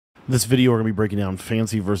This video, we're going to be breaking down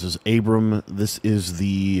Fancy versus Abram. This is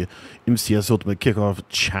the MCS Ultimate Kickoff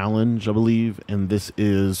Challenge, I believe, and this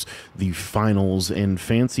is the finals. And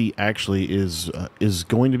Fancy actually is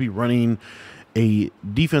going to be running a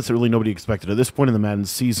defense that really nobody expected. At this point in the Madden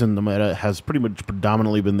season, the meta has pretty much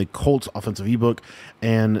predominantly been the Colts offensive ebook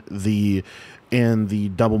and the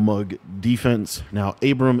double mug defense. Now,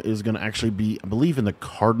 Abram is going to actually be, I believe, in the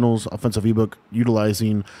Cardinals offensive ebook,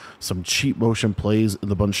 utilizing some cheap motion plays in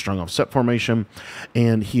the bunch strung off set formation,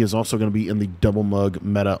 and he is also going to be in the double mug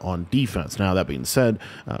meta on defense. Now, that being said,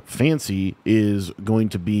 Fancy is going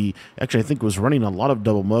to be, actually, I think was running a lot of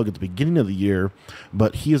double mug at the beginning of the year,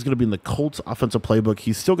 but he is going to be in the Colts offensive playbook.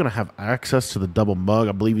 He's still going to have access to the double mug.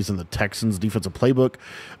 I believe he's in the Texans defensive playbook,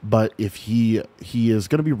 but if he is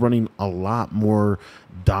going to be running a lot more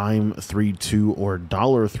dime 3-2 or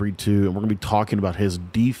dollar 3-2, and we're going to be talking about his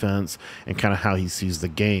defense and kind of how he sees the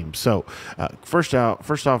game. So first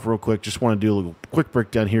off, real quick, just want to do a little quick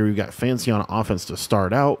breakdown here. We've got Fancy on offense to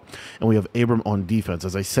start out, and we have Abram on defense.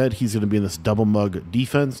 As I said, he's going to be in this double mug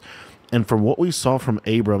defense. And from what we saw from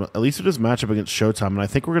Abram, at least in his matchup against Showtime, and I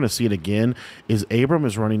think we're going to see it again, is Abram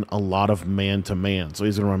is running a lot of man-to-man. So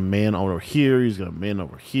he's going to run man over here, he's going to man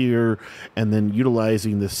over here, and then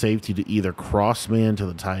utilizing the safety to either cross-man to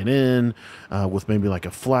the tight end with maybe like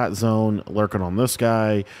a flat zone lurking on this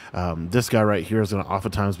guy. This guy right here is going to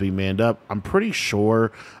oftentimes be manned up. I'm pretty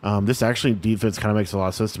sure this actually defense kind of makes a lot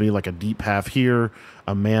of sense to me, like a deep half here,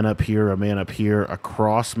 a man up here, a man up here, a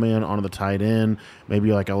cross man onto the tight end,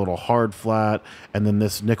 maybe like a little hard flat, and then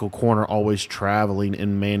this nickel corner always traveling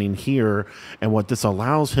and manning here. And what this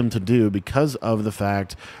allows him to do, because of the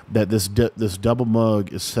fact that this double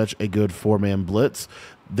mug is such a good four-man blitz,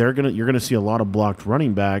 you're gonna see a lot of blocked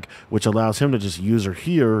running back, which allows him to just use her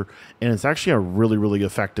here, and it's actually a really, really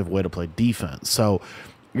effective way to play defense. So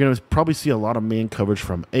you're gonna probably see a lot of man coverage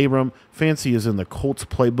from Abram. Fancy is in the Colts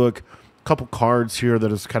playbook. Couple cards here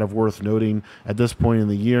that is kind of worth noting at this point in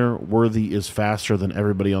the year. Worthy is faster than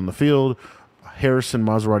everybody on the field. Harrison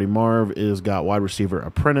Maserati Marv is got wide receiver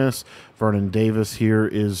apprentice. Vernon Davis here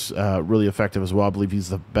is really effective as well. I believe he's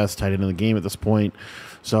the best tight end in the game at this point.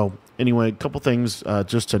 So anyway, a couple things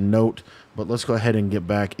just to note, but let's go ahead and get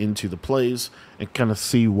back into the plays and kind of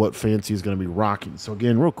see what Fancy is going to be rocking. So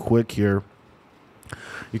again, real quick here,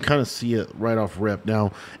 you kind of see it right off rip.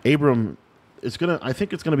 Now, Abram, I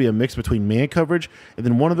think it's gonna be a mix between man coverage and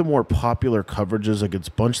then one of the more popular coverages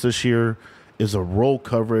against bunch this year is a roll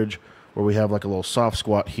coverage where we have like a little soft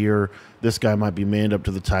squat here. This guy might be manned up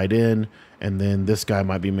to the tight end, and then this guy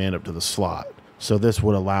might be manned up to the slot. So this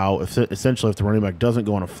would allow, essentially, if the running back doesn't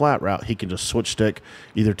go on a flat route, he can just switch stick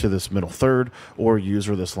either to this middle third or use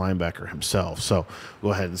this linebacker himself. So go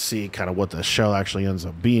ahead and see kind of what the shell actually ends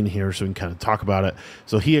up being here so we can kind of talk about it.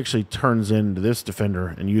 So he actually turns into this defender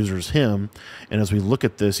and uses him. And as we look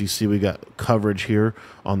at this, you see we got coverage here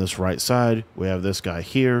on this right side. We have this guy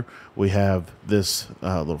here. We have this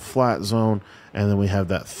little flat zone, and then we have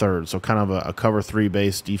that third. So kind of a cover three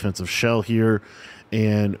base defensive shell here.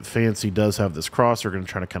 And Fancy does have this cross. They're going to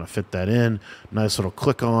try to kind of fit that in. Nice little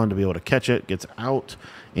click on to be able to catch it. Gets out.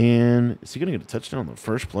 And is he going to get a touchdown on the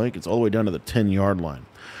first play? It gets all the way down to the 10-yard line.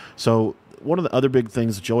 So one of the other big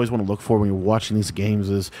things that you always want to look for when you're watching these games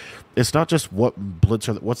is it's not just what blitz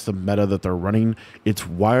or what's the meta that they're running. It's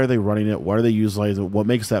why are they running it? Why are they utilizing it? What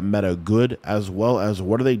makes that meta good, as well as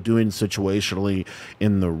what are they doing situationally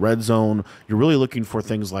in the red zone? You're really looking for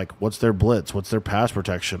things like what's their blitz, what's their pass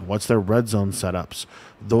protection, what's their red zone setups.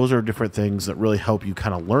 Those are different things that really help you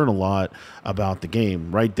kind of learn a lot about the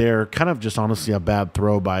game. Right there, kind of just honestly a bad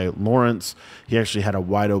throw by Lawrence. He actually had a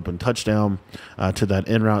wide open touchdown to that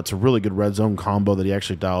in route. It's a really good red zone combo that he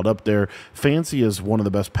actually dialed up there. Fancy is one of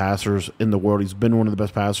the best passers in the world. He's been one of the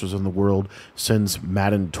best passers in the world since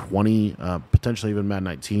Madden 20, potentially even Madden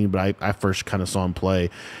 19, but I first kind of saw him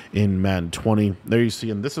play in Madden 20. There you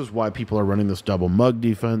see, and this is why people are running this double mug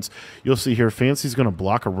defense. You'll see here, Fancy's going to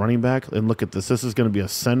block a running back, and look at this. This is going to be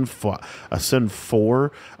a send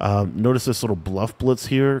four. Notice this little bluff blitz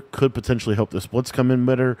here could potentially help this blitz come in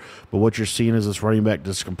better, but what you're seeing is this running back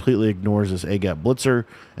just completely ignores this A-gap blitzer,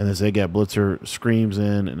 and this A-gap blitzer screams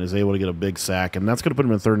in and is able to get a big sack, and that's going to put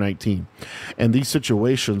him in third and 19. And these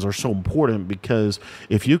situations are so important because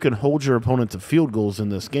if you can hold your opponent to field goals in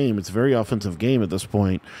this game, it's a very offensive game at this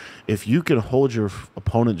point. If you can hold your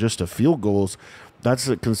opponent just to field goals, that's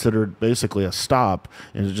considered basically a stop,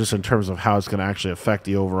 and just in terms of how it's going to actually affect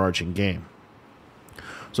the overarching game.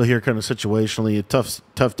 So here, kind of situationally, a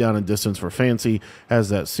tough down and distance for Fancy, has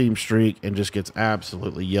that seam streak and just gets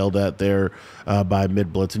absolutely yelled at there by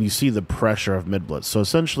mid blitz, and you see the pressure of mid blitz. So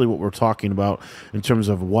essentially, what we're talking about in terms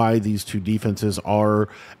of why these two defenses are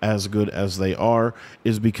as good as they are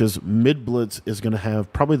is because mid blitz is going to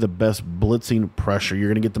have probably the best blitzing pressure. You're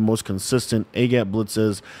going to get the most consistent A gap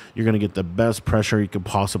blitzes. You're going to get the best pressure you could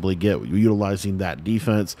possibly get utilizing that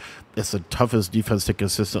defense. It's the toughest defense to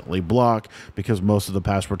consistently block because most of the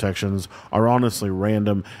pass protections are honestly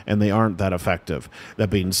random and they aren't that effective. That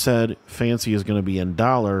being said, Fancy is going to be in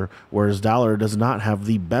dollar, whereas dollar does not have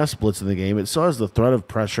the best blitz in the game. It still has the threat of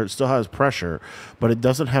pressure. It still has pressure, but it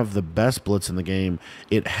doesn't have the best blitz in the game.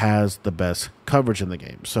 It has the best coverage in the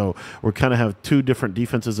game. So we kind of have two different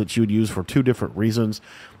defenses that you would use for two different reasons.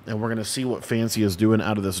 And we're going to see what Fancy is doing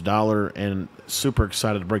out of this dollar, and super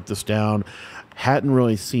excited to break this down. Hadn't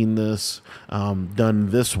really seen this done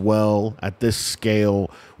this well at this scale,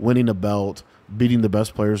 winning a belt, beating the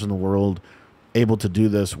best players in the world. Able to do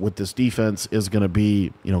this with this defense is going to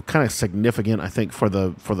be, kind of significant, I think, for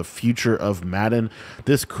the future of Madden.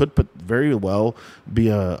 This could very well be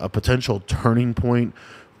a potential turning point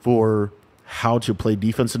for how to play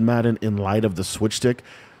defense in Madden in light of the switch stick.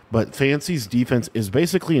 But Fancy's defense is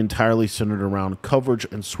basically entirely centered around coverage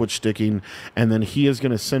and switch sticking, and then he is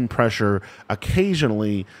going to send pressure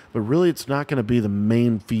occasionally, but really it's not going to be the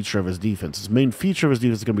main feature of his defense. His main feature of his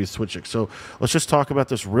defense is going to be switch stick. So let's just talk about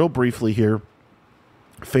this real briefly here.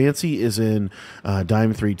 Fancy is in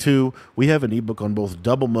Dime 3.2. We have an ebook on both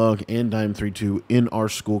Double Mug and Dime 3.2 in our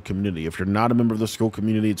school community. If you're not a member of the school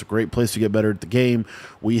community, it's a great place to get better at the game.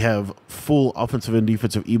 We have full offensive and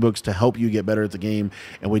defensive ebooks to help you get better at the game,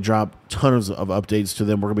 and we drop tons of updates to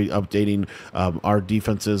them. We're going to be updating our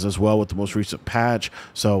defenses as well with the most recent patch.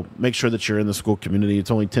 So make sure that you're in the school community.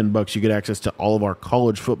 It's only $10. You get access to all of our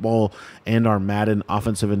college football and our Madden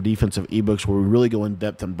offensive and defensive ebooks, where we really go in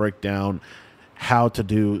depth and break down how to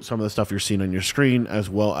do some of the stuff you're seeing on your screen, as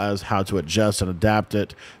well as how to adjust and adapt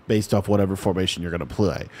it based off whatever formation you're going to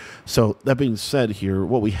play. So that being said here,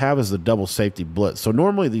 what we have is the double safety blitz. So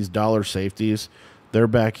normally these dollar safeties, they're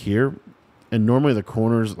back here, and normally the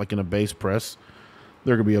corners, like in a base press,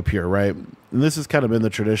 they're going to be up here, right? And this has kind of been the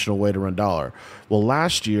traditional way to run dollar. Well,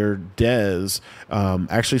 last year, Dez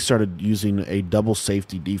actually started using a double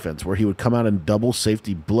safety defense where he would come out in double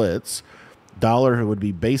safety blitz. Dollar would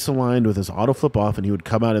be base aligned with his auto flip off, and he would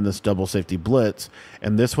come out in this double safety blitz,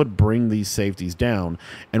 and this would bring these safeties down.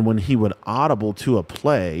 And when he would audible to a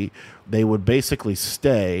play, they would basically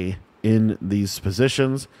stay in these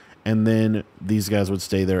positions, and then these guys would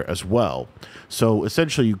stay there as well. So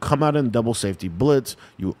essentially, you come out in double safety blitz,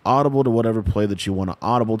 you audible to whatever play that you want to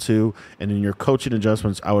audible to, and in your coaching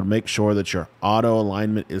adjustments, I would make sure that your auto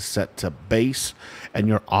alignment is set to base, and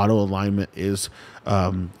your auto alignment is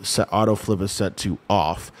auto flip is set to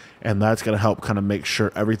off, and that's going to help kind of make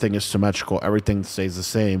sure everything is symmetrical, everything stays the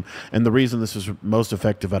same. And the reason this is most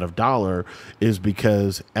effective out of dollar is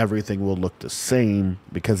because everything will look the same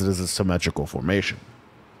because it is a symmetrical formation.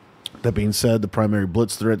 That being said, the primary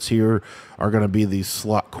blitz threats here are going to be these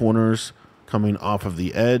slot corners coming off of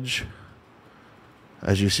the edge,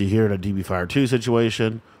 as you see here in a DB Fire 2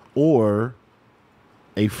 situation, or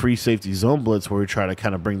a free safety zone blitz where we try to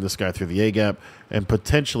kind of bring this guy through the A-gap and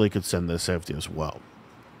potentially could send this safety as well.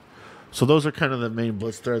 So those are kind of the main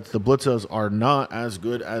blitz threats. The blitzes are not as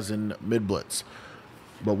good as in mid-blitz.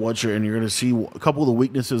 But once you're going to see a couple of the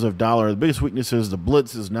weaknesses of dollar. The biggest weakness is the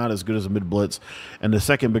blitz is not as good as a mid-blitz. And the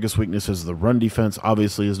second biggest weakness is the run defense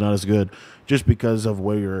obviously is not as good just because of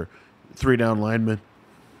where your three-down lineman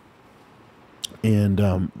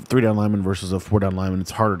and three-down lineman versus a four-down lineman.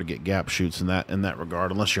 It's harder to get gap shoots in that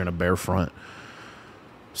regard unless you're in a bare front.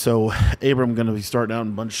 So Abram going to be starting out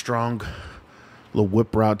in bunch strong. Little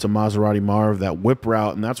whip route to Maserati Marv, that whip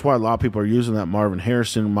route, and that's why a lot of people are using that Marvin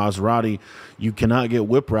Harrison, Maserati. You cannot get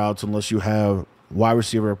whip routes unless you have wide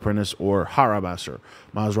receiver apprentice or Harabasser.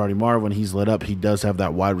 Maserati Marv, when he's lit up, he does have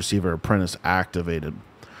that wide receiver apprentice activated.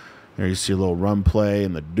 There you see a little run play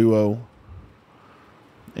in the duo,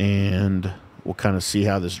 and we'll kind of see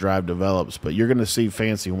how this drive develops. But you're going to see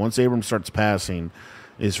Fancy once Abram starts passing.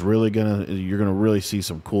 You're gonna really see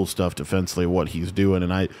some cool stuff defensively, what he's doing.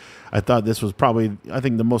 And I thought this was probably, I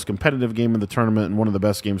think, the most competitive game of the tournament and one of the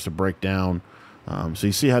best games to break down. So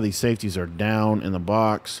you see how these safeties are down in the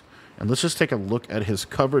box. And let's just take a look at his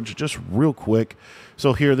coverage just real quick.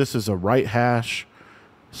 So here, this is a right hash.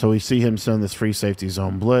 So we see him send this free safety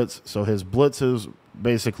zone blitz. So his blitz is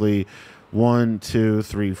basically 1, 2,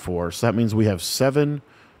 3, 4. So that means we have 7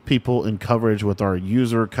 people in coverage with our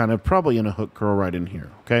user kind of probably in a hook curl right in here,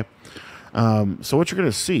 okay? So what you're going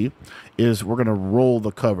to see is we're going to roll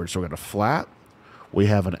the coverage. So we're going to flat. We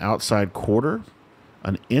have an outside quarter,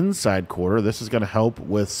 an inside quarter. This is going to help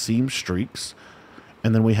with seam streaks.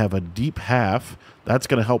 And then we have a deep half. That's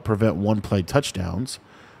going to help prevent one-play touchdowns,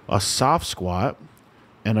 a soft squat,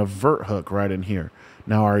 and a vert hook right in here.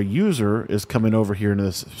 Now our user is coming over here into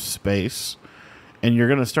this space, and you're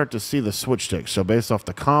going to start to see the switch stick. So based off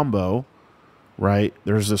the combo, right,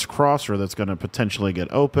 there's this crosser that's going to potentially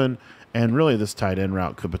get open, and really this tight end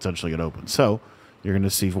route could potentially get open. So you're going to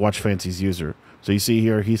see, watch Fancy's user. So you see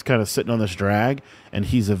here, he's kind of sitting on this drag, and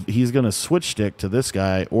he's going to switch stick to this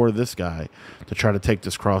guy or this guy to try to take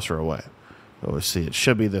this crosser away. So let's see, it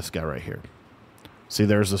should be this guy right here. See,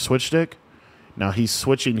 there's the switch stick. Now he's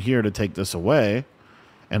switching here to take this away,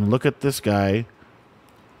 and look at this guy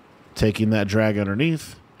taking that drag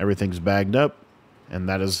underneath. Everything's bagged up, and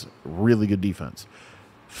that is really good defense.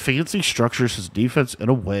 Fancy structures his defense in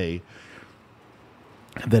a way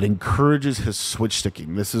that encourages his switch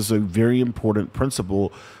sticking. This is a very important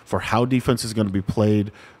principle for how defense is going to be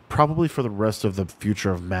played, probably for the rest of the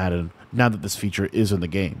future of Madden, now that this feature is in the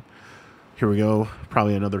game. Here we go.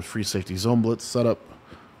 Probably another free safety zone blitz setup.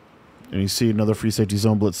 And you see another free safety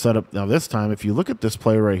zone blitz setup. Now this time, if you look at this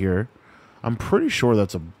play right here, I'm pretty sure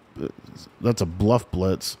that's a bluff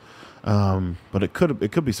blitz. But it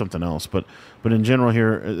could be something else. But in general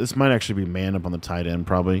here, this might actually be man up on the tight end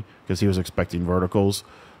probably because he was expecting verticals.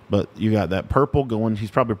 But you got that purple going.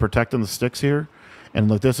 He's probably protecting the sticks here. And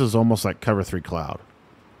look, this is almost like cover 3 cloud,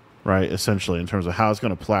 right? Essentially, in terms of how it's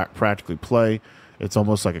going to practically play, it's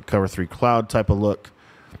almost like a cover 3 cloud type of look.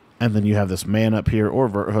 And then you have this man up here or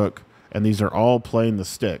vert hook, and these are all playing the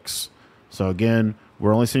sticks. So again,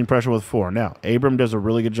 we're only seeing pressure with 4. Now, Abram does a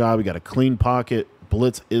really good job. He got a clean pocket.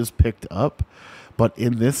 Blitz is picked up. But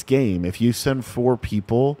in this game, if you send 4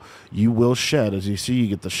 people, you will shed. As you see, you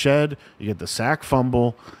get the shed, you get the sack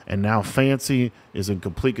fumble, and now Fancy is in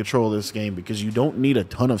complete control of this game because you don't need a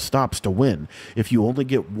ton of stops to win. If you only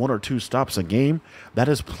get 1 or 2 stops a game, that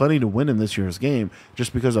is plenty to win in this year's game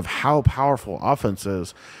just because of how powerful offense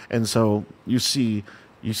is. And so you see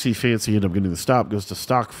Fancy end up getting the stop, goes to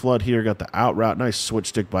stock flood here, got the out route, nice switch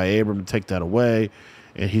stick by Abram to take that away,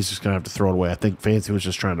 and he's just going to have to throw it away. I think Fancy was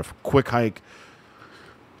just trying to quick hike,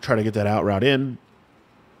 try to get that out route in.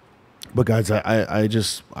 But guys,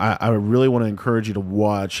 I really want to encourage you to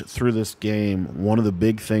watch through this game. One of the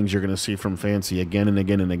big things you're going to see from Fancy again and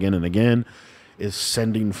again and again and again is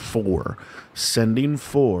sending 4. Sending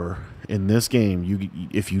 4 in this game,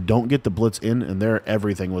 if you don't get the blitz in and there,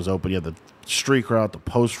 everything was open. You had the streak route, the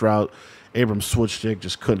post route. Abram's switch stick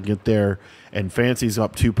just couldn't get there, and Fancy's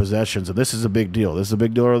up 2 possessions, and this is a big deal. This is a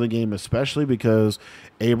big deal early game, especially because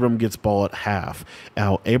Abram gets ball at half.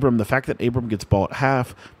 Now, the fact that Abram gets ball at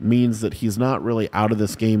half means that he's not really out of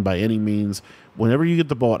this game by any means. Whenever you get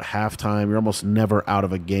the ball at halftime, you're almost never out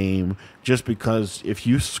of a game, just because if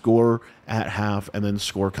you score at half and then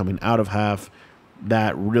score coming out of half,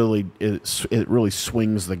 that really it really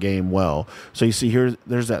swings the game well. So you see here,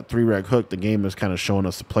 there's that 3-reg hook. The game is kind of showing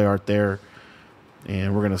us the play art there,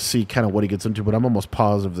 and we're going to see kind of what he gets into, but I'm almost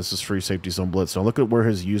positive this is free safety zone blitz. So look at where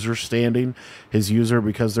his user's standing. His user,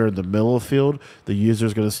 because they're in the middle of the field, the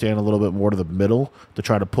user's going to stand a little bit more to the middle to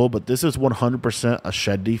try to pull, but this is 100% a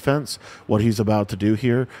shed defense, what he's about to do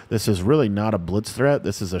here. This is really not a blitz threat.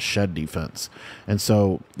 This is a shed defense. And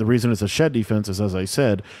so the reason it's a shed defense is, as I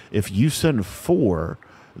said, if you send 4,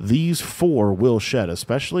 these 4 will shed,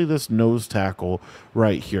 especially this nose tackle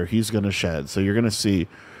right here. He's going to shed. So you're going to see,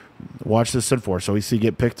 watch this send 4. So we see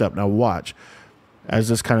get picked up. Now watch. As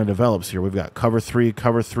this kind of develops here, we've got cover 3,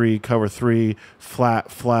 cover 3, cover 3,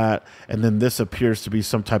 flat, flat, and then this appears to be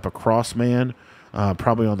some type of cross man,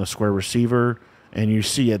 probably on the square receiver. And you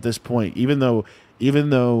see at this point, even though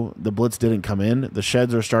the blitz didn't come in, the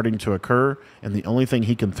sheds are starting to occur, and the only thing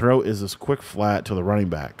he can throw is this quick flat to the running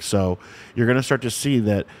back. So you're going to start to see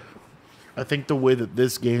that. I think the way that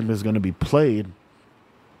this game is going to be played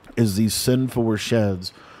is these send 4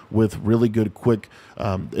 sheds with really good quick.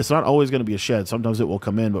 It's not always going to be a shed. Sometimes it will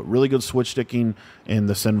come in, but really good switch sticking, and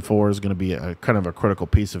the send 4 is going to be a kind of a critical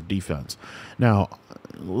piece of defense. Now,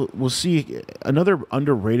 we'll see another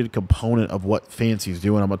underrated component of what Fancy's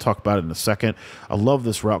doing. I'm going to talk about it in a second. I love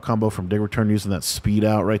this route combo from dig return using that speed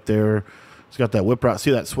out right there. It's got that whip route.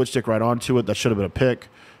 See that switch stick right onto it? That should have been a pick.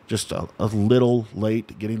 Just a little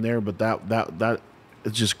late getting there, but that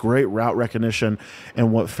it's just great route recognition.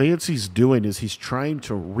 And what Fancy's doing is he's trying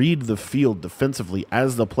to read the field defensively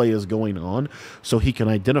as the play is going on so he can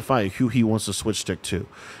identify who he wants to switch stick to.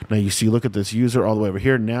 Now you see, look at this user all the way over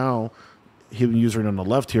here. Now him using on the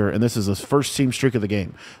left here, and this is his first seam streak of the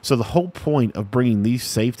game. So the whole point of bringing these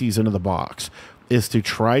safeties into the box is to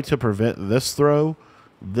try to prevent this throw,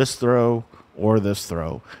 or this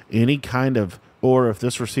throw. Any kind of, or if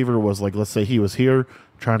this receiver was like, let's say he was here,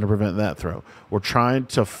 trying to prevent that throw. We're trying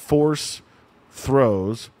to force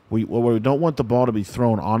throws. What we don't want the ball to be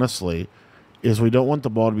thrown, honestly, is we don't want the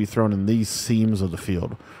ball to be thrown in these seams of the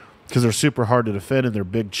field because they're super hard to defend and they're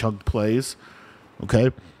big chunk plays.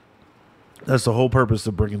 Okay? That's the whole purpose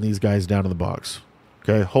of bringing these guys down to the box.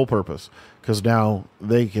 Okay? Whole purpose. Because now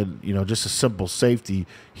they can, just a simple safety,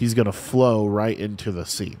 he's going to flow right into the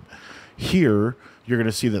seam. Here, you're going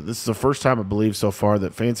to see that this is the first time, I believe, so far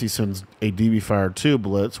that Fancy sends a DB Fire 2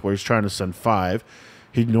 blitz where he's trying to send 5.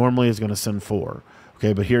 He normally is going to send 4.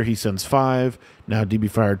 Okay, but here he sends 5. Now DB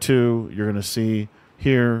Fire 2, you're going to see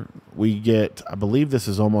here we get, I believe this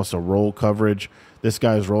is almost a roll coverage. This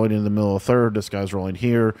guy's rolling in the middle of third. This guy's rolling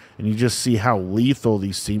here. And you just see how lethal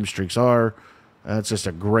these seam streaks are. That's just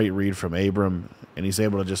a great read from Abram. And he's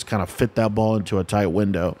able to just kind of fit that ball into a tight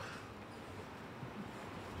window.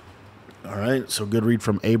 All right, so good read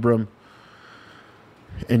from Abram.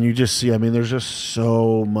 And you just see, there's just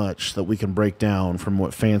so much that we can break down from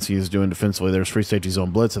what Fancy is doing defensively. There's free safety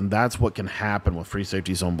zone blitz, and that's what can happen with free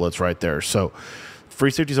safety zone blitz right there. So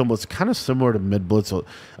free safety zone blitz kind of similar to mid blitz,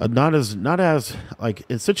 not as like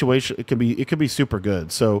in situation it can be super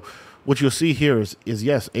good. So what you'll see here is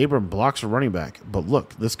yes, Abram blocks a running back, but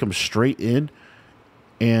look, this comes straight in,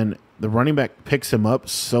 and the running back picks him up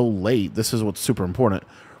so late. This is what's super important.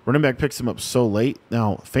 Running back picks him up so late.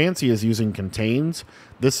 Now, Fancy is using contains.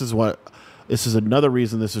 This is another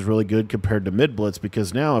reason this is really good compared to mid blitz,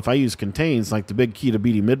 because now if I use contains, like the big key to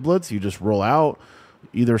beating mid blitz, you just roll out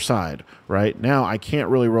either side, right? Now I can't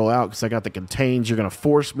really roll out because I got the contains. You're going to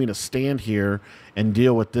force me to stand here and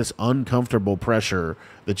deal with this uncomfortable pressure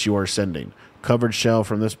that you are sending. Coverage shell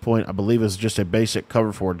from this point, I believe, is just a basic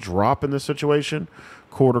cover for a drop in this situation.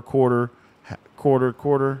 Quarter.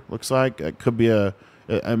 Looks like it could be a.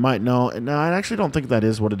 I might know. No, I actually don't think that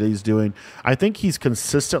is what it is doing. I think he's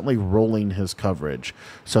consistently rolling his coverage.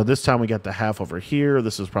 So this time we got the half over here.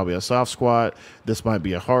 This is probably a soft squat. This might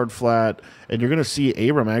be a hard flat. And you're going to see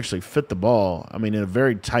Abram actually fit the ball, in a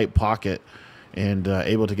very tight pocket and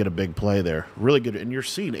able to get a big play there. Really good. And you're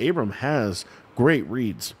seeing Abram has great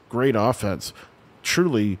reads, great offense,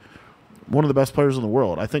 truly one of the best players in the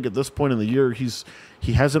world. I think at this point in the year,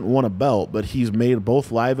 he hasn't won a belt, but he's made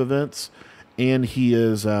both live events. And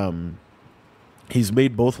he's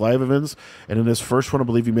made both live events, and in his first one, I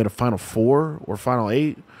believe he made a Final 4 or Final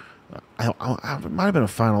 8. It might have been a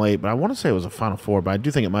Final 8, but I want to say it was a Final 4, but I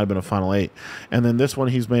do think it might have been a Final 8. And then this one,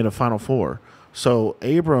 he's made a Final 4. So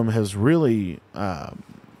Abram has really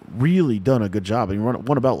done a good job. And he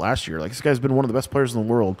won a belt last year. Like, this guy's been one of the best players in the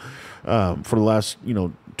world for the last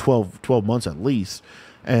 12 months at least.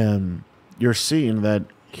 And you're seeing that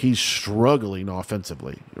he's struggling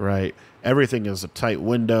offensively, right? Everything is a tight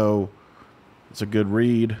window. It's a good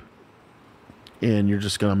read. And you're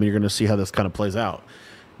going to see how this kind of plays out.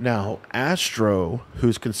 Now, Astro,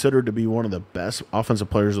 who's considered to be one of the best offensive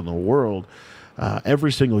players in the world,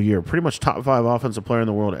 every single year, pretty much top 5 offensive player in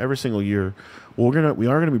the world every single year, we are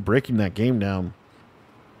going to be breaking that game down.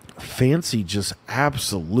 Fancy just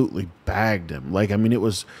absolutely bagged him. It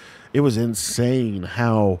was insane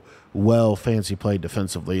how well Fancy played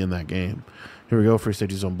defensively in that game. Here we go, free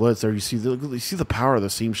safety zone blitz. There you see the power of the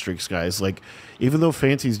seam streaks, guys. Like, even though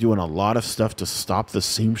Fancy's doing a lot of stuff to stop the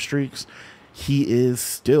seam streaks, he is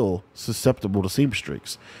still susceptible to seam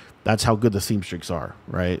streaks. That's how good the seam streaks are,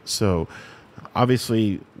 right? So,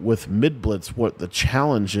 obviously, with mid blitz, what the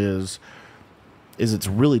challenge is it's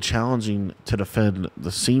really challenging to defend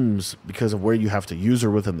the seams because of where you have to use her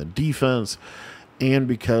within the defense, and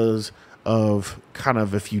because of kind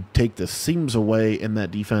of if you take the seams away in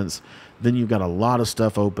that defense, then you've got a lot of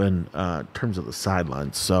stuff open in terms of the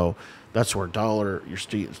sidelines. So that's where you're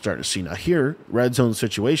starting to see. Now here, red zone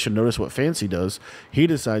situation, notice what Fancy does. He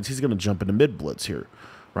decides he's going to jump into mid blitz here,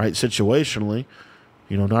 right? Situationally,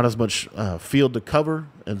 not as much field to cover,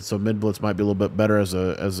 and so mid blitz might be a little bit better as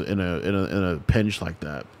in a pinch like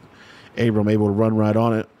that. Abram able to run right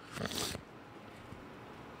on it,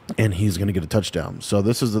 and he's going to get a touchdown. So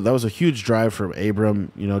that was a huge drive from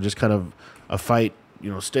Abram. Just kind of a fight.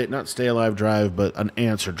 Not stay alive drive, but an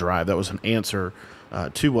answer drive. That was an answer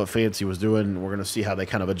to what Fancy was doing. We're going to see how they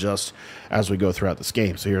kind of adjust as we go throughout this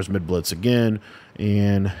game. So here's mid blitz again,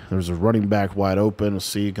 and there's a running back wide open. We'll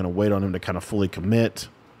see. Going to wait on him to kind of fully commit.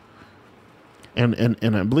 And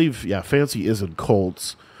I believe, Fancy is in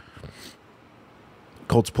Colts.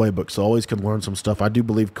 Colts playbook, so always can learn some stuff. I do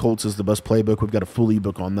believe Colts is the best playbook. We've got a full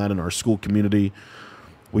ebook on that in our school community.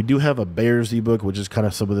 We do have a Bears ebook, which is kind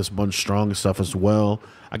of some of this bunch strong stuff as well.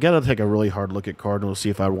 I got to take a really hard look at Cardinals, see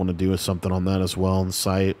if I want to do something on that as well on the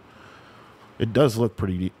site. It does look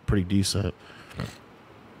pretty decent.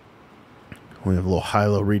 We have a little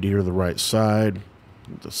high-low read here to the right side.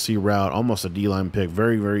 The C route, almost a D-line pick,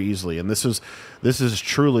 very easily. And this is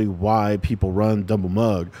truly why people run double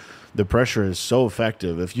mug. The pressure is so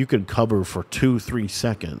effective. If you can cover for 2-3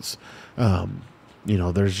 seconds, you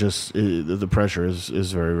know, there's just the pressure is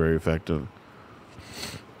very effective.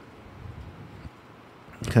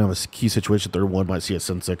 Kind of a key situation. Third one might see a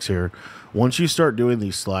send 6 here. Once you start doing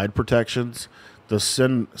these slide protections, the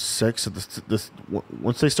send 6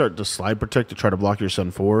 once they start to slide protect to try to block your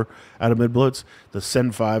send 4 out of mid blitz, the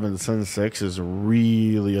send 5 and the send 6 is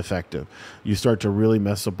really effective. You start to really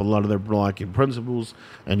mess up a lot of their blocking principles,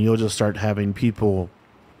 and you'll just start having people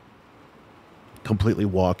completely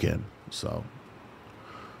walk in. So,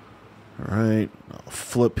 all right, I'll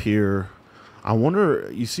flip here. I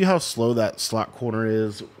wonder, you see how slow that slot corner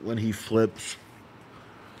is when he flips?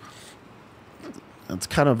 It's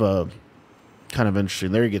kind of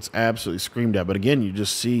interesting. There he gets absolutely screamed at. But again, you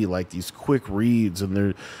just see like these quick reads, and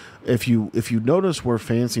there, if you notice where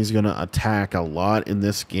Fancy is going to attack a lot in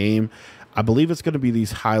this game, I believe it's going to be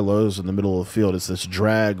these high lows in the middle of the field. It's this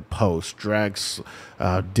drag post, drag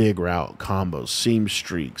dig route combos, seam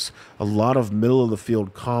streaks, a lot of middle of the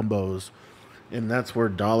field combos. And that's where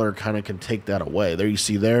Dollar kind of can take that away. There you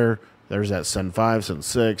see there's that send 5, send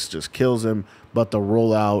 6, just kills him, but the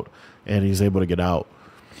rollout, and he's able to get out.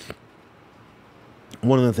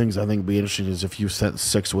 One of the things I think would be interesting is if you sent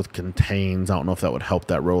 6 with contains. I don't know if that would help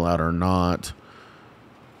that rollout or not.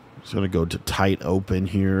 It's going to go to tight open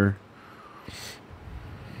here.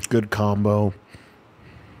 Good combo.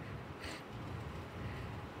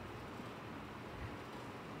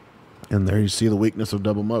 And there you see the weakness of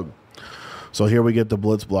double mug. So here we get the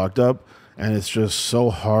blitz blocked up, and it's just so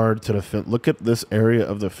hard to defend. Look at this area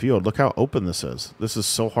of the field. Look how open this is. This is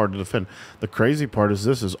so hard to defend. The crazy part is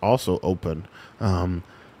this is also open.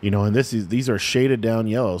 You know, and these are shaded down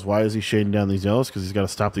yellows. Why is he shading down these yellows? Because he's got to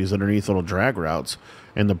stop these underneath little drag routes.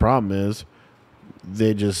 And the problem is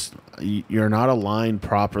you're not aligned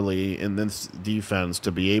properly in this defense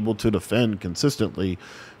to be able to defend consistently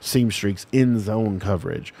seam streaks in zone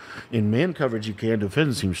coverage. In man coverage, you can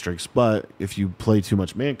defend seam streaks, but if you play too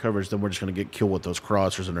much man coverage, then we're just going to get killed with those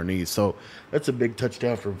crossers underneath. So that's a big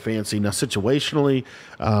touchdown from Fancy. Now, situationally,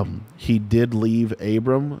 he did leave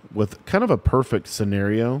Abram with kind of a perfect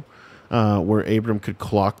scenario where Abram could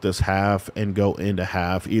clock this half and go into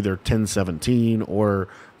half, either 10-17 or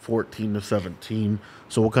 14-17.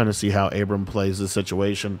 So we'll kind of see how Abram plays this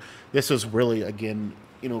situation. This is really, again,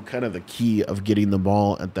 you know, kind of the key of getting the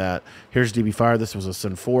ball at that. Here's DB Fire. This was a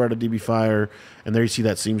send 4 out of DB Fire. And there you see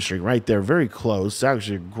that seam streak right there. Very close. It's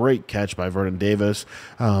actually a great catch by Vernon Davis.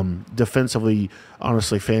 Defensively,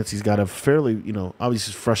 honestly, Fancy's got a fairly, you know,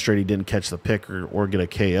 obviously frustrated he didn't catch the pick or get a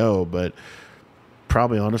KO, but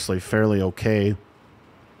probably, honestly, fairly okay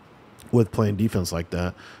with playing defense like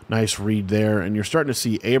that. Nice read there. And you're starting to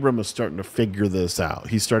see Abram is starting to figure this out.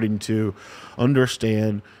 He's starting to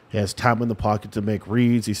understand. He has time in the pocket to make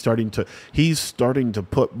reads. He's starting to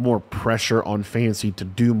put more pressure on Fancy to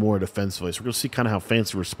do more defensively. So we're going to see kind of how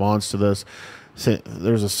Fancy responds to this.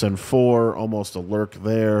 There's a send 4, almost a lurk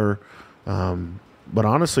there. But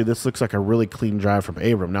honestly, this looks like a really clean drive from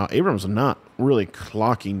Abram. Now, Abram's not really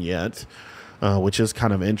clocking yet, which is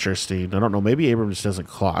kind of interesting. I don't know. Maybe Abram just doesn't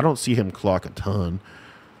clock. I don't see him clock a ton.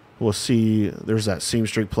 We'll see. There's that seam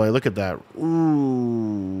streak play. Look at that.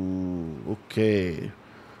 Ooh, okay.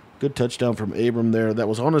 Good touchdown from Abram there. That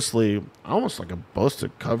was honestly almost like a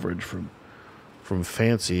busted coverage from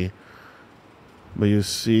Fancy. But you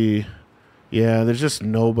see, yeah, there's just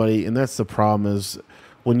nobody. And that's the problem is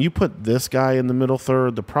when you put this guy in the middle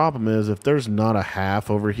third, the problem is if there's not a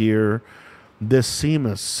half over here, this seam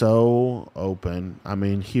is so open. I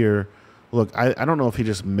mean, here, look, I don't know if he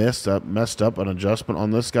just messed up an adjustment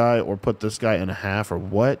on this guy or put this guy in a half or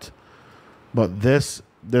what, but this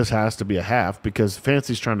has to be a half because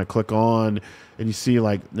Fancy's trying to click on, and you see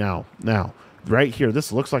like now right here,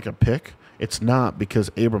 this looks like a pick. It's not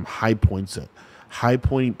because Abram high points it. High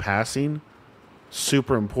point passing,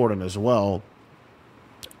 super important as well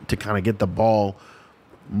to kind of get the ball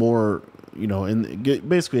more, you know, and it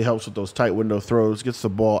basically helps with those tight window throws, gets the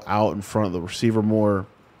ball out in front of the receiver more.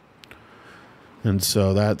 And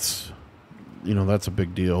so that's, you know, that's a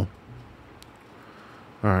big deal.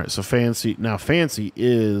 All right, so Fancy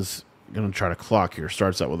is going to try to clock here.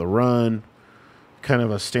 Starts out with a run, kind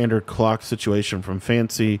of a standard clock situation from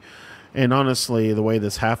Fancy. And honestly, the way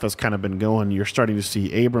this half has kind of been going, you're starting to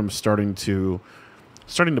see Abrams starting to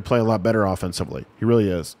play a lot better offensively. He really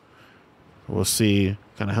is. We'll see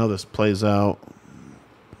kind of how this plays out.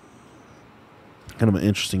 Kind of an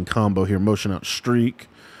interesting combo here. Motion out streak.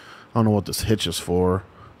 I don't know what this hitch is for.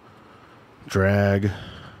 Drag.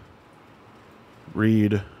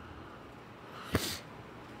 Read.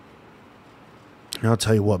 And I'll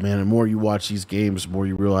tell you what, man, the more you watch these games, the more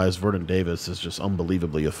you realize Vernon Davis is just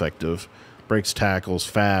unbelievably effective. Breaks tackles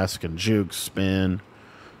fast, can juke, spin,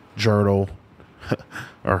 jurtle,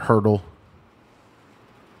 or hurdle.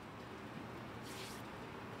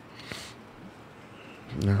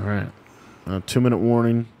 All right. 2-minute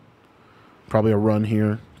warning. Probably a run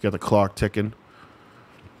here. Got the clock ticking.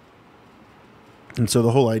 And so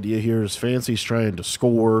the whole idea here is Fancy's trying to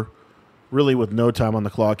score really with no time on the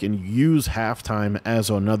clock and use halftime as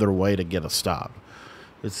another way to get a stop.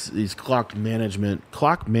 It's these clock management.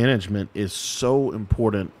 Clock management is so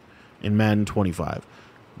important in Madden 25.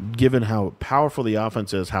 Given how powerful the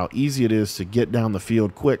offense is, how easy it is to get down the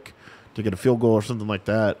field quick to get a field goal or something like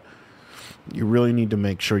that, you really need to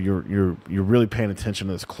make sure you're really paying attention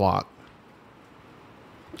to this clock.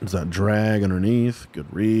 Is that drag underneath? Good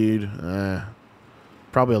read.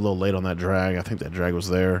 Probably a little late on that drag. I think that drag was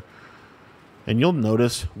there. And you'll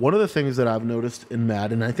notice, one of the things that I've noticed in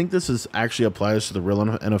Madden, I think this is actually applies to the real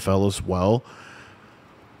NFL as well,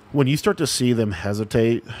 when you start to see them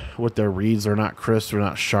hesitate with their reads, they're not crisp, they're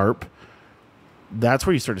not sharp, that's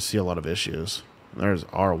where you start to see a lot of issues. There's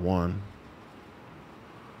R1.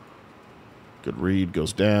 Good read,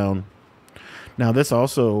 goes down. Now, this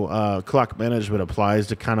also, clock management applies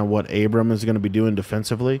to kind of what Abram is going to be doing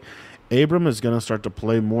defensively. Abram is going to start to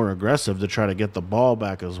play more aggressive to try to get the ball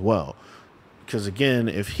back as well. Because, again,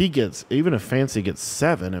 if he gets, even if Fancy gets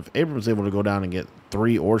 7, if Abram's able to go down and get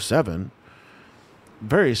 3 or 7,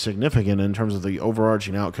 very significant in terms of the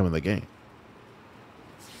overarching outcome of the game.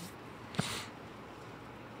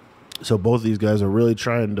 So both of these guys are really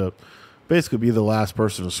trying to basically be the last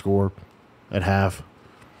person to score at half.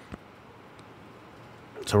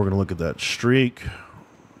 So we're going to look at that streak.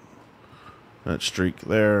 That streak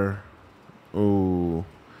there. Ooh.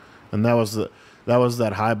 And that was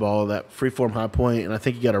that high ball, that freeform high point, and I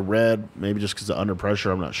think he got a red, maybe just because of under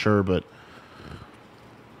pressure. I'm not sure, but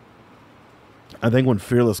I think when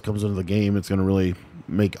Fearless comes into the game, it's going to really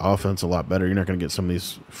make offense a lot better. You're not going to get some of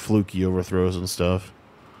these fluky overthrows and stuff.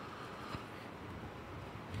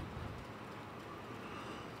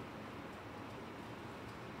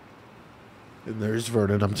 And there's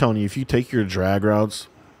Vernon. I'm telling you, if you take your drag routes,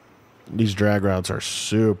 these drag routes are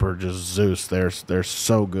super just Zeus. They're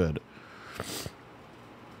so good.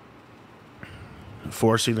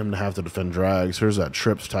 Forcing them to have to defend drags. Here's that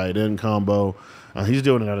trips tight end combo. He's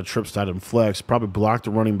doing it out of trips tight end flex. Probably blocked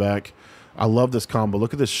the running back. I love this combo.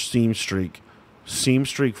 Look at this seam streak. Seam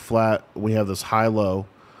streak flat. We have this high-low.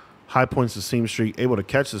 High points to seam streak. Able to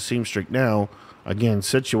catch the seam streak now. Again,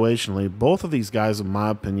 situationally, both of these guys, in my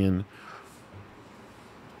opinion,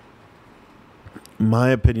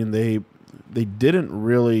 they didn't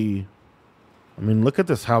really. I mean, look at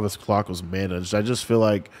this, how this clock was managed. I just feel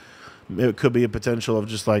like it could be a potential of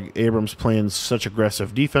just like Abrams playing such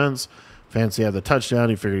aggressive defense. Fancy had the touchdown.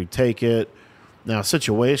 He figured he'd take it. Now,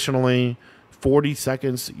 situationally, 40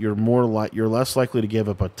 seconds, you're less likely to give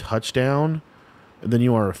up a touchdown than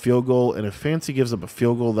you are a field goal. And if Fancy gives up a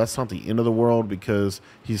field goal, that's not the end of the world because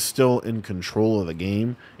he's still in control of the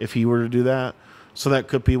game if he were to do that. So that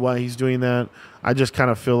could be why he's doing that. I just kind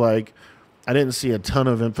of feel like I didn't see a ton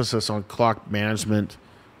of emphasis on clock management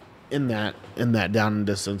in that down and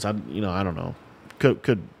distance. I don't know.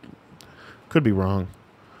 Could be wrong.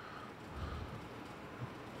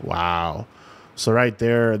 Wow. So right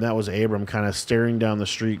there, that was Abram kind of staring down the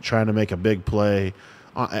street, trying to make a big play.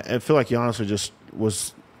 I feel like he honestly just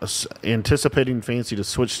was anticipating Fancy to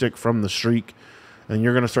switch stick from the streak, and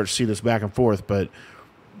you're going to start to see this back and forth. But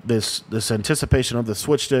this anticipation of the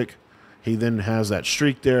switch stick, he then has that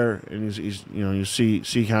streak there, and he's you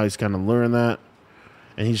see how he's kind of luring that.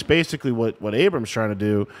 And he's basically what Abram's trying to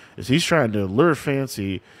do is he's trying to lure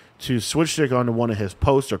Fancy to switch stick onto one of his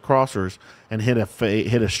posts or crossers and hit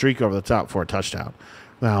a streak over the top for a touchdown.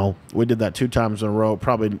 Now, we did that 2 times in a row,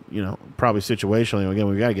 probably situationally. Again,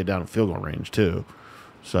 we got to get down to field goal range too.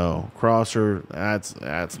 So, crosser, that's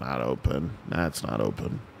not open. That's not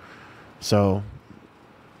open. So,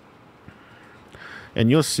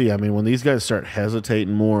 and you'll see, I mean, when these guys start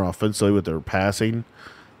hesitating more offensively with their passing,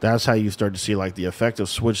 that's how you start to see like the effect of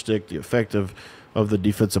switch stick, the effect of the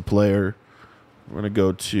defensive player. We're going to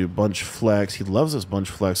go to bunch flex. He loves this bunch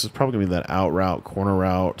flex. It's probably going to be that out route, corner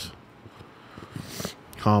route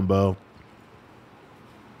combo.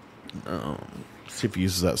 See if he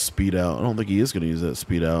uses that speed out. I don't think he is going to use that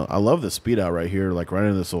speed out. I love the speed out right here, like right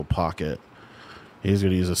in this little pocket. He's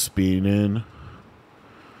going to use a speed in.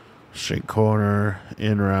 Straight corner,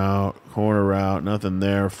 in route, corner route, nothing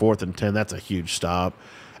there. 4th and 10. That's a huge stop.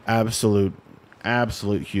 Absolute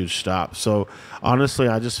huge stop. So honestly,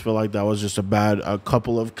 I just feel like that was just a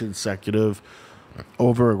couple of consecutive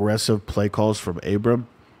over aggressive play calls from Abram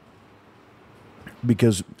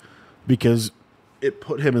because it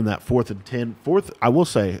put him in that 4th and 10. I will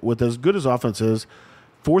say, with as good as offense is,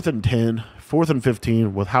 4th and 10, 4th and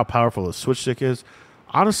 15, with how powerful the switch stick is,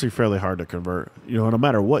 honestly fairly hard to convert. You know, no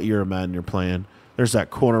matter what year of Madden you're playing, there's that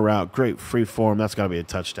corner route, great free form. That's got to be a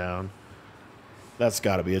touchdown. That's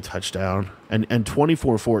got to be a touchdown. And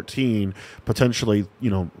 24-14, potentially,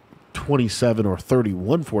 27 or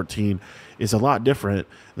 31-14 is a lot different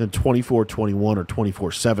than 24-21 or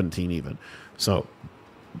 24-17 even. So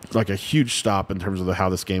it's like a huge stop in terms of how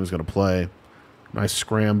this game is going to play. Nice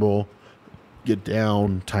scramble, get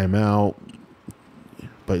down, timeout.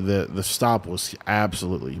 But the stop was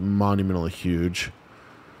absolutely monumentally huge.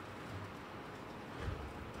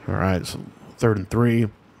 All right, so 3rd and 3.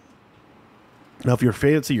 Now, if you're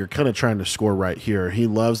fancy, you're kind of trying to score right here. He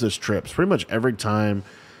loves his trips pretty much every time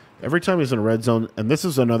he's in a red zone. And this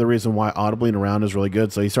is another reason why audibling around is really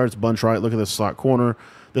good. So he starts bunch right. Look at this slot corner.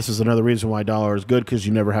 This is another reason why dollar is good, because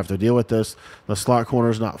you never have to deal with this. The slot corner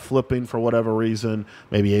is not flipping for whatever reason.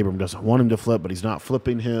 Maybe Abram doesn't want him to flip, but he's not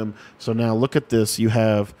flipping him. So now look at this. You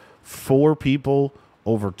have 4 people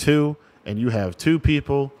over 2, and you have 2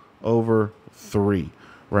 people over 3,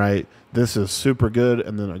 right? This is super good.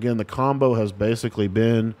 And then, again, the combo has basically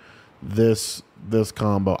been this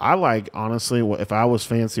combo. I like, honestly, if I was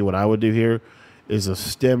fancy, what I would do here is a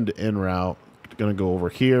stemmed in route. Going to go over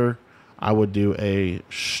here. I would do a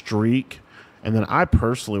streak. And then I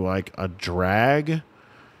personally like a drag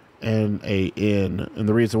and a in. And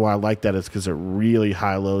the reason why I like that is because it really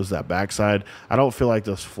high-lows that backside. I don't feel like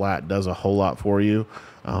this flat does a whole lot for you.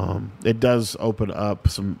 It does open up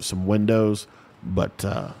some windows, but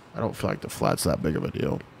I don't feel like the flat's that big of a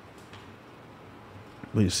deal.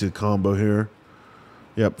 Let you see the combo here.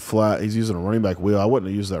 Yep, flat. He's using a running back wheel. I wouldn't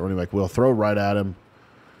have used that running back wheel. Throw right at him.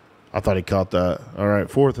 I thought he caught that. All right,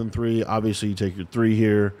 4th and 3. Obviously, you take your 3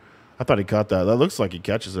 here. I thought he caught that. That looks like he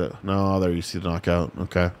catches it. No, there you see the knockout.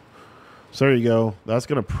 Okay. So there you go. That's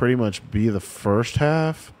going to pretty much be the first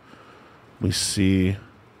half. We see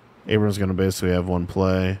Abram's going to basically have one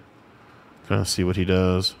play. Kind of see what he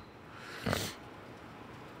does.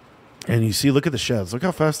 And you see, look at the sheds. Look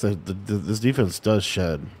how fast this defense does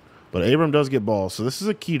shed. But Abram does get balls. So this is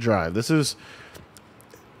a key drive.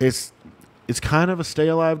 It's kind of a stay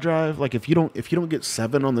alive drive. Like if you don't get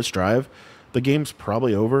 7 on this drive, the game's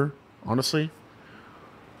probably over, honestly.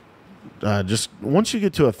 Just once you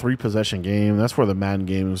get to a 3-possession game, that's where the Madden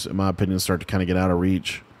games, in my opinion, start to kind of get out of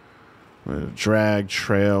reach. Drag,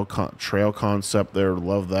 trail concept there.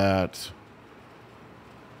 Love that.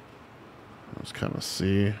 Let's kind of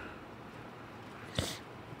see.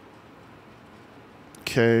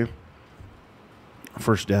 Okay.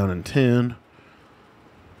 1st down and 10.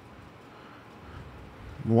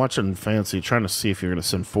 I'm watching fancy, trying to see if you're going to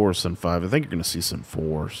send 4 or send 5. I think you're going to see send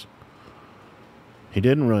 4s. He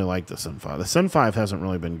didn't really like the send 5. The send 5 hasn't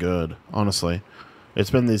really been good, honestly. It's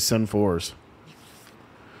been these send 4s.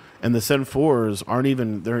 And the send 4s aren't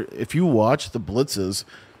even there. If you watch the blitzes,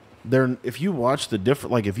 if you watch the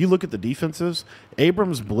different, like if you look at the defenses,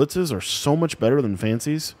 Abrams' blitzes are so much better than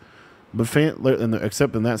Fancy's,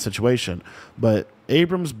 except in that situation. But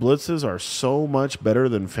Abrams' blitzes are so much better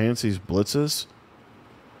than Fancy's blitzes.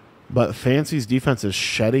 But Fancy's defense is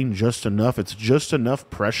shedding just enough. It's just enough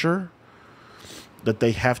pressure that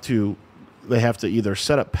they have to either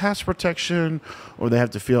set up pass protection or they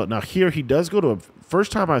have to feel it. Now here he does go to a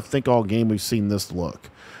first time I think all game we've seen this look.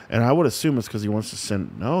 And I would assume it's because he wants to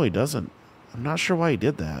send. No, he doesn't. I'm not sure why he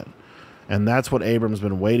did that. And that's what Abram's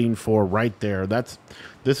been waiting for right there.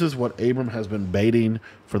 This is what Abram has been baiting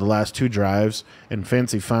for the last 2 drives, and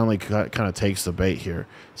Fancy finally kind of takes the bait here.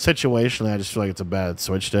 Situationally, I just feel like it's a bad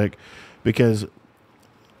switch stick because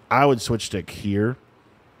I would switch stick here.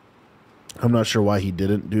 I'm not sure why he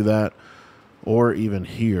didn't do that, or even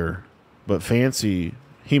here. But Fancy,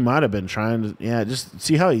 he might have been trying to, just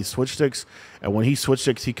see how he switch sticks, and when he switch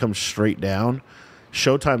sticks, he comes straight down.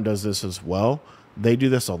 Showtime does this as well. They do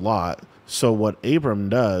this a lot. So what Abram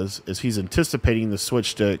does is he's anticipating the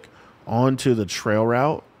switch stick onto the trail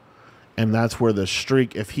route, And that's where the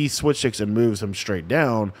streak, if he switch sticks and moves him straight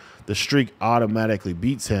down, the streak automatically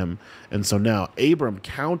beats him. And so now Abram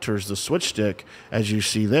counters the switch stick, as you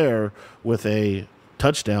see there, with a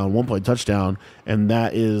touchdown, 1-point touchdown. And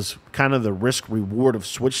that is kind of the risk reward of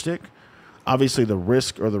switch stick. Obviously, the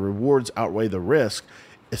risk or the rewards outweigh the risk,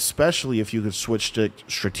 especially if you could switch stick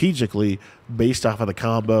strategically based off of the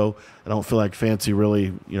combo. I don't feel like Fancy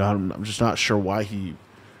really, I'm just not sure why he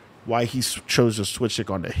chose to switch stick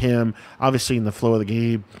onto him. Obviously, in the flow of the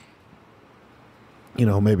game,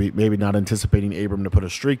 maybe not anticipating Abram to put a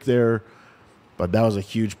streak there, but that was a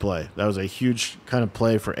huge play. That was a huge kind of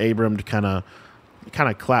play for Abram to kind of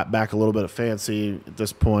clap back a little bit of Fancy at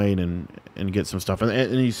this point and get some stuff.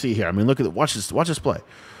 And you see here, I mean, watch this play.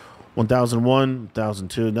 1001,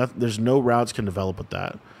 1002. There's no routes can develop with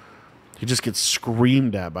that. He just gets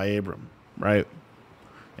screamed at by Abram, right?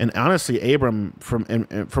 And honestly, Abram,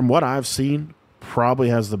 from what I've seen, probably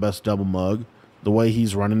has the best double mug. The way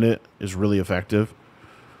he's running it is really effective.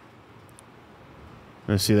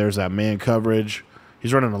 And see, there's that man coverage.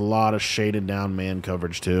 He's running a lot of shaded down man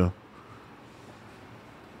coverage too.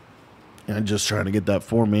 And just trying to get that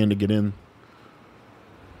 4-man to get in.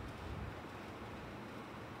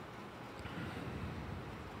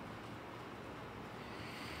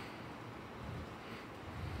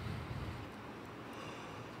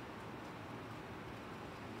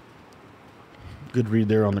 Good read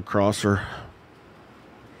there on the crosser.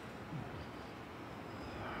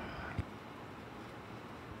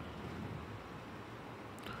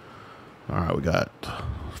 All right, we got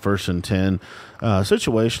 1st and 10.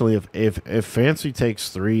 Situationally, if Fancy takes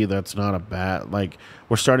 3, that's not a bad. Like,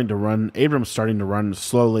 we're starting to run. Abram's starting to run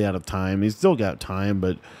slowly out of time. He's still got time,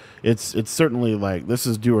 but it's certainly like this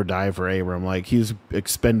is do or die for Abram. Like, he's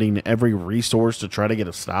expending every resource to try to get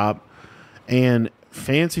a stop, and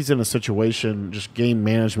Fancy's in a situation, just game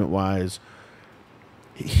management wise,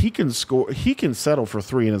 he can score. He can settle for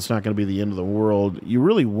 3, and it's not going to be the end of the world. You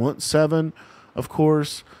really want 7, of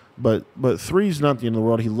course. But 3 is not the end of the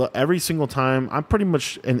world. Every single time, I'm pretty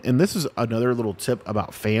much, and this is another little tip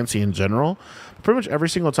about Fancy in general. Pretty much every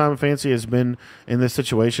single time Fancy has been in this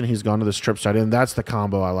situation, he's gone to this trip tight end. That's the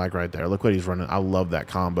combo I like right there. Look what he's running. I love that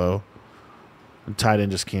combo. And tight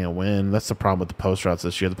end just can't win. That's the problem with the post routes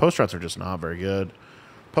this year. The post routes are just not very good.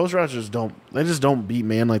 Post routes just don't beat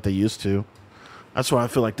man like they used to. That's why I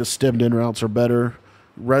feel like the stemmed in routes are better.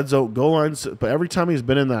 Red zone goal lines, but every time he's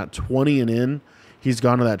been in that 20 and in, he's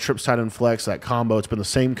gone to that trip side and flex, that combo. It's been the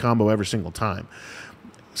same combo every single time.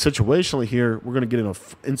 Situationally here, we're going to get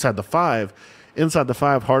inside the 5. Inside the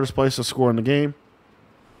 5, hardest place to score in the game.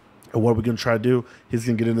 And what are we going to try to do? He's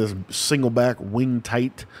going to get in this single back wing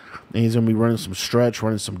tight. And he's going to be running some stretch,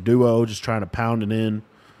 running some duo, just trying to pound it in.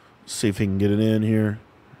 See if he can get it in here.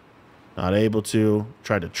 Not able to.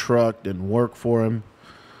 Tried to truck, didn't work for him.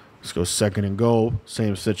 Let's go 2nd and goal.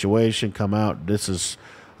 Same situation. Come out.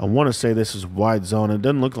 I want to say this is wide zone. It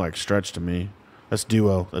doesn't look like stretch to me. That's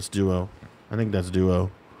duo. I think that's duo.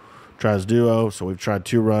 Tries duo. So we've tried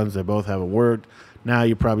 2 runs. They both haven't worked. Now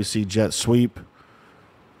you probably see jet sweep.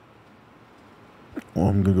 Well,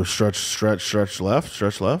 I'm going to go stretch left.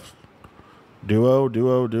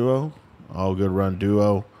 Duo. All good run.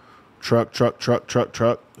 Duo. Truck.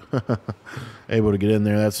 Able to get in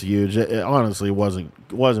there. That's huge. It honestly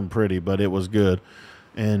wasn't pretty, but it was good.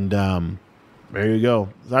 And there you go.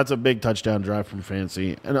 That's a big touchdown drive from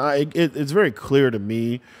Fancy. And it's very clear to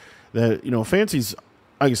me that, Fancy's,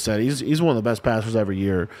 like I said, he's one of the best passers every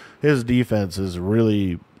year. His defense is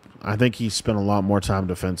really, I think he spent a lot more time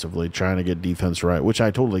defensively trying to get defense right, which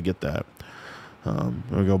I totally get that.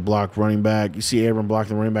 We go block running back. You see Abram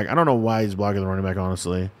blocking the running back. I don't know why he's blocking the running back,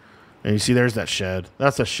 honestly. And you see there's that shed.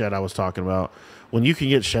 That's the shed I was talking about. When you can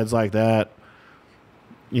get sheds like that,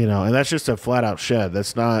 and that's just a flat-out shed.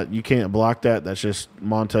 That's not – you can't block that. That's just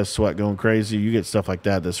Montez Sweat going crazy. You get stuff like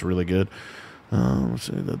that that's really good. Let's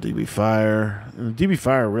see, the DB Fire. And the DB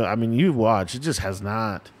Fire, really, I mean, you watch. It just has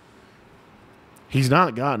not – he's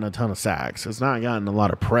not gotten a ton of sacks. It's not gotten a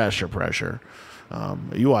lot of pressure.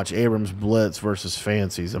 You watch Abrams blitz versus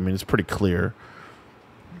Fancy's. I mean, it's pretty clear.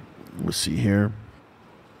 Let's see here.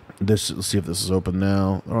 Let's see if this is open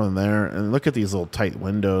now. They're on there. And look at these little tight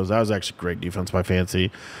windows. That was actually great defense by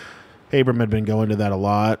Fancy. Abram had been going to that a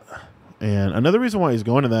lot. And another reason why he's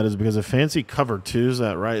going to that is because if Fancy cover 2's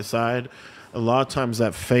that right side, a lot of times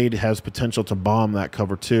that fade has potential to bomb that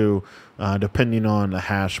cover 2, depending on the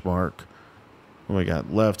hash mark. We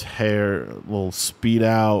got left hair, a little speed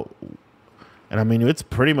out. And, I mean, it's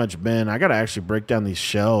pretty much been – I got to actually break down these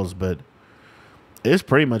shells, but it's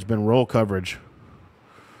pretty much been roll coverage.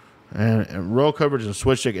 And roll coverage and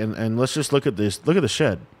switch stick, and let's just look at this. Look at the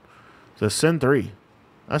shed. It's a send 3.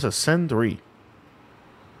 That's a send 3.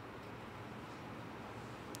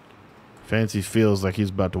 Fancy feels like he's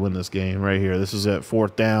about to win this game right here. This is it,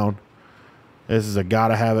 4th down. This is a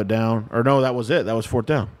gotta have it down. Or no, that was it. That was 4th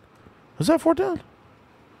down. Was that 4th down?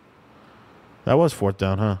 That was 4th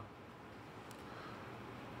down, huh?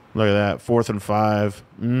 Look at that. 4th and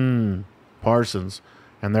 5. Parsons.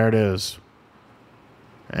 And there it is.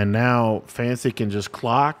 And now Fancy can just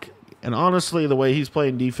clock. And honestly, the way he's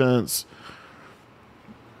playing defense,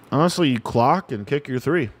 honestly, you clock and kick your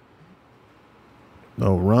 3.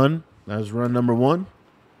 No run. That was run number 1.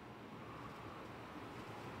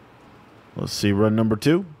 Let's see run number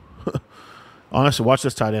 2. Honestly, watch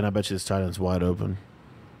this tight end. I bet you this tight end's wide open.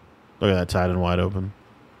 Look at that tight end wide open.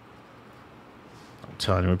 I'm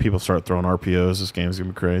telling you, when people start throwing RPOs, this game's going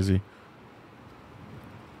to be crazy.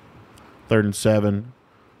 3rd and 7.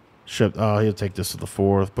 He'll take this to the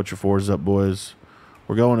 4th. Put your 4s up, boys.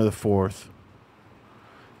 We're going to the 4th.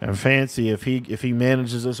 And Fancy, if he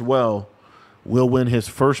manages this well, will win his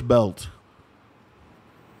first belt.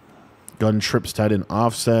 Gun trips tight end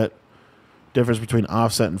offset. Difference between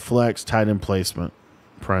offset and flex, tight end placement.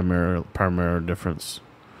 Primary difference.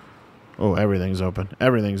 Oh, everything's open.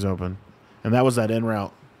 Everything's open. And that was that in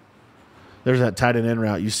route. There's that tight end in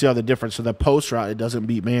route. You see how the difference. So the post route, it doesn't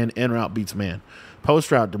beat man. In route beats man.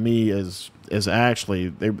 Post route to me is actually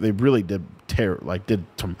they really did tear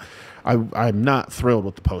I'm not thrilled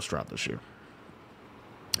with the post route this year.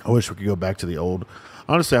 I wish we could go back to the old.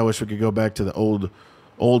 Honestly, I wish we could go back to the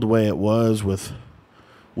old way it was with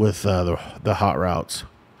the hot routes.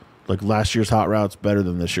 Like last year's hot routes better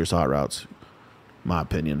than this year's hot routes, my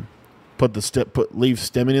opinion. Leave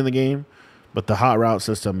stemming in the game, but the hot route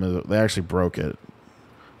system they actually broke it.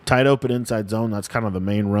 Tight open inside zone. That's kind of the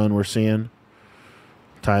main run we're seeing.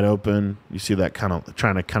 Tight open. You see that kind of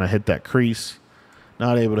trying to kind of hit that crease.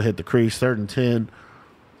 Not able to hit the crease. 3rd and 10.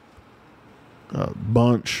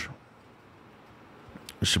 Bunch.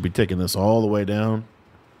 Should be taking this all the way down.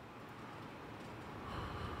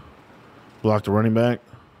 Block the running back.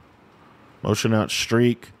 Motion out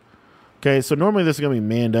streak. Okay, so normally this is going to be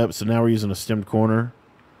manned up, so now we're using a stemmed corner.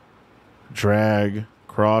 Drag.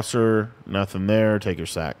 Crosser. Nothing there. Take your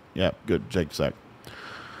sack. Yep, good. Take the sack.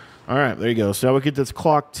 All right, there you go. So now we get this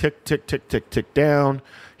clock tick, tick, tick, tick, tick down.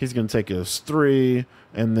 He's going to take his 3,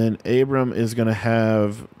 and then Abram is going to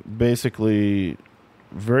have basically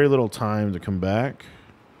very little time to come back.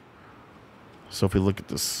 So if we look at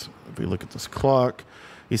this clock,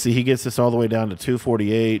 you see he gets this all the way down to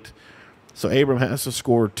 2:48. So Abram has to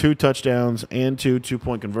score 2 touchdowns and 2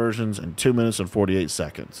 2-point conversions in 2 minutes and 48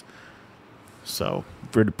 seconds. So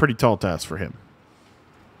pretty tall task for him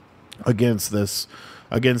against this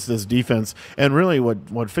defense. And really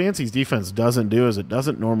what Fancy's defense doesn't do is it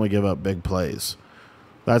doesn't normally give up big plays.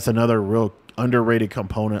 That's another real underrated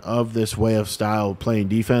component of this way of style of playing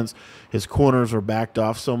defense. His corners are backed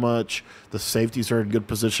off so much. The safeties are in good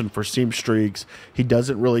position for seam streaks. He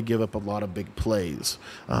doesn't really give up a lot of big plays.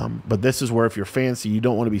 But this is where if you're Fancy, you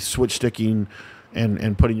don't want to be switch sticking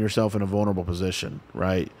and putting yourself in a vulnerable position,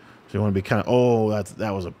 right? So you want to be kind of,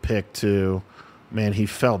 that was a pick too. Man, he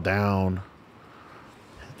fell down.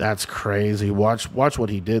 That's crazy. Watch what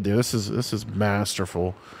he did there. This is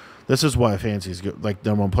masterful. This is why Fancy's good, like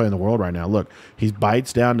number 1 player in the world right now. Look, he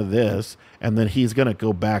bites down to this, and then he's going to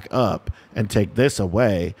go back up and take this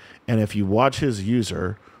away. And if you watch his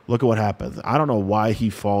user, look at what happens. I don't know why he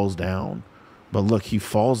falls down, but look, he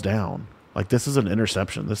falls down. Like this is an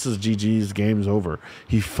interception. This is GG's. Game's over.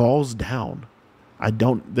 He falls down.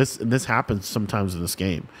 This happens sometimes in this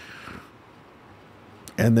game.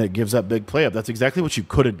 And that gives that big play up. That's exactly what you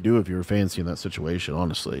couldn't do if you were Fancy in that situation,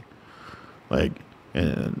 honestly.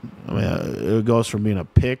 And I mean, it goes from being a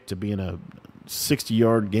pick to being a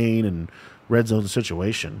 60-yard gain and red zone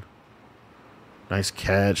situation. Nice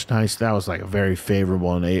catch. Nice. That was like a very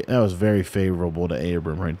favorable. That was very favorable to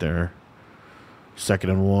Abram right there.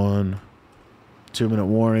 2nd and 1. 2-minute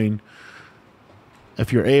warning.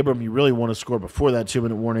 If you're Abram, you really want to score before that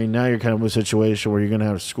 2-minute warning. Now you're kind of in a situation where you're going to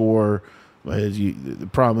have to score. The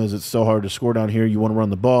problem is it's so hard to score down here. You want to run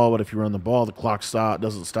the ball, but if you run the ball, the clock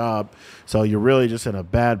doesn't stop. So you're really just in a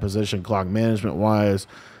bad position clock management-wise.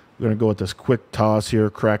 We're going to go with this quick toss here,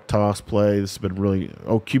 crack toss play. This has been really –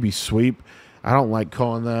 QB sweep. I don't like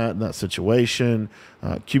calling that in that situation.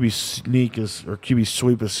 QB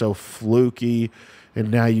sweep is so fluky, and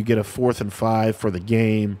now you get a 4th and 5 for the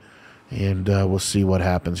game, and we'll see what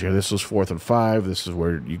happens here. This was 4th and 5. This is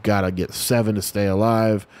where you got to get 7 to stay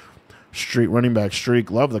alive. Running back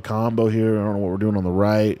streak. Love the combo here. I don't know what we're doing on the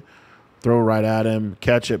right. Throw right at him.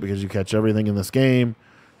 Catch it because you catch everything in this game.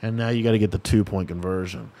 And now you got to get the 2-point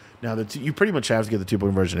conversion. Now, you pretty much have to get the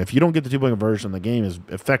 2-point conversion. If you don't get the 2-point conversion, the game is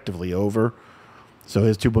effectively over. So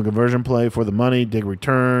his 2-point conversion play for the money, dig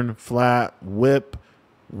return, flat, whip,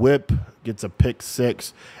 gets a pick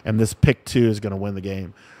 6, and this pick 2 is going to win the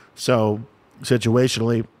game. So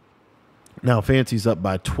situationally, now Fancy's up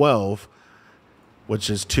by 12, which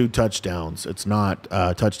is 2 touchdowns. It's not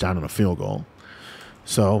a touchdown and a field goal.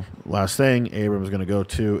 So last thing Abram's going to go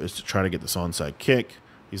to is to try to get this onside kick.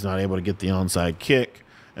 He's not able to get the onside kick.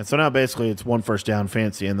 And so now basically it's 1 first down,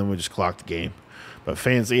 Fancy, and then we just clock the game. But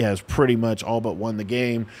Fancy has pretty much all but won the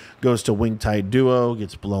game. Goes to wing tight duo,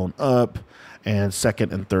 gets blown up, and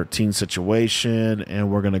 2nd and 13 situation.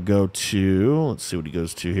 And we're going to go to, let's see what he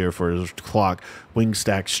goes to here for his clock. Wing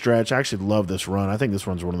stack stretch. I actually love this run. I think this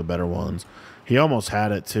run's one of the better ones. He almost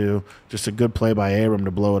had it too. Just a good play by Abram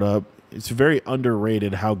to blow it up. It's very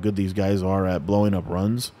underrated how good these guys are at blowing up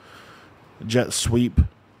runs. Jet sweep.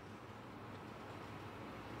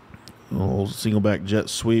 Little single back jet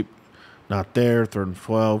sweep. Not there. 3rd and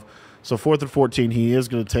 12. So 4th and 14, he is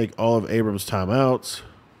going to take all of Abrams' timeouts.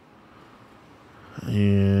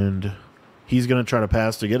 And he's going to try to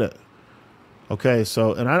pass to get it. Okay,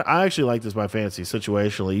 so, and I actually like this by Fancy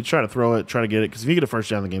situationally. You try to throw it, try to get it, because if you get a first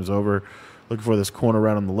down, the game's over. Looking for this corner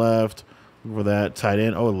right on the left. Looking for that tight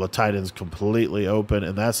end. Oh, the tight end's completely open,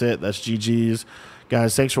 and that's it. That's GG's.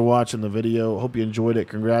 Guys, thanks for watching the video. Hope you enjoyed it.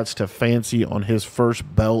 Congrats to Fancy on his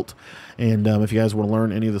first belt. And if you guys want to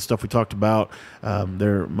learn any of the stuff we talked about,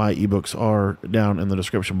 my ebooks are down in the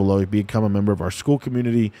description below. You become a member of our school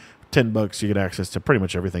community. $10, you get access to pretty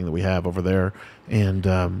much everything that we have over there, and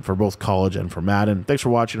for both college and for Madden. Thanks for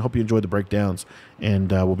watching. Hope you enjoyed the breakdowns, and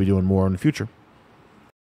we'll be doing more in the future.